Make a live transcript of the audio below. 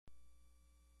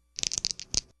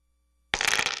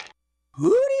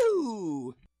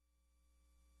Hooty-hoo!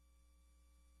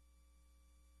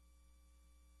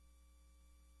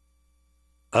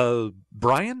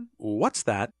 Brian, what's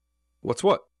that? What's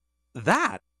what?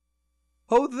 That?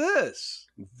 Oh, this!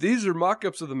 These are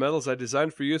mock-ups of the medals I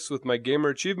designed for use with my Gamer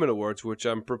Achievement Awards, which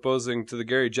I'm proposing to the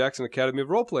Gary Jackson Academy of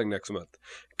Role-Playing next month.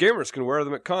 Gamers can wear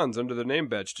them at cons under their name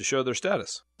badge to show their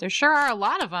status. There sure are a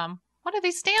lot of them. What do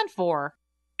they stand for?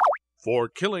 For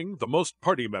killing the most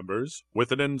party members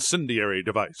with an incendiary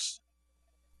device.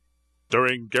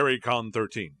 During GaryCon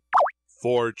 13.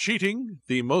 For cheating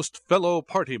the most fellow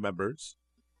party members,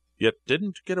 yet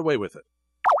didn't get away with it.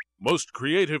 Most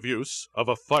creative use of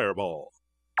a fireball.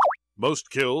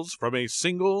 Most kills from a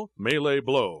single melee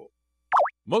blow.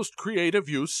 Most creative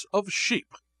use of sheep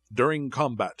during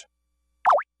combat.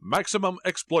 Maximum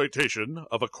exploitation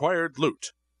of acquired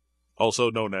loot, also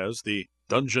known as the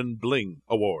Dungeon Bling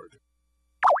Award.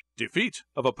 Defeat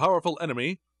of a powerful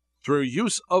enemy through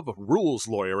use of rules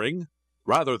lawyering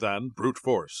rather than brute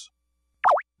force.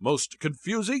 Most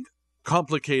confusing,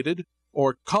 complicated,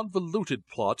 or convoluted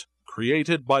plot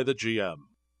created by the GM.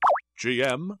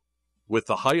 GM with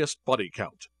the highest body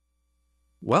count.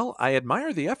 Well, I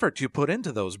admire the effort you put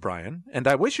into those, Brian, and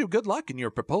I wish you good luck in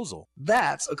your proposal.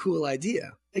 That's a cool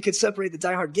idea. It could separate the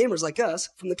diehard gamers like us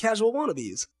from the casual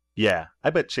wannabes. Yeah, I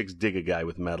bet chicks dig a guy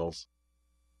with medals.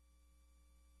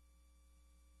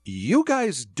 You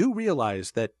guys do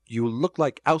realize that you look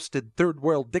like ousted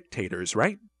third-world dictators,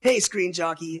 right? Hey, Screen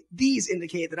Jockey, these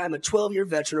indicate that I'm a 12-year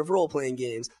veteran of role-playing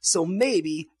games, so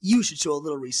maybe you should show a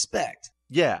little respect.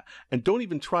 Yeah, and don't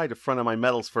even try to front on my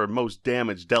medals for most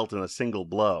damage dealt in a single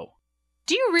blow.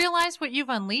 Do you realize what you've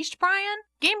unleashed, Brian?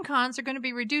 Game cons are going to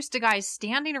be reduced to guys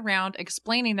standing around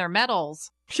explaining their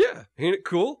medals. Yeah, ain't it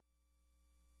cool?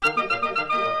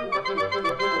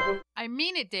 I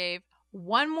mean it, Dave.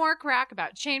 One more crack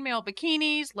about chainmail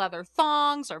bikinis, leather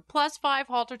thongs, or +5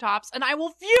 halter tops, and I will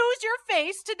fuse your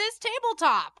face to this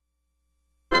tabletop!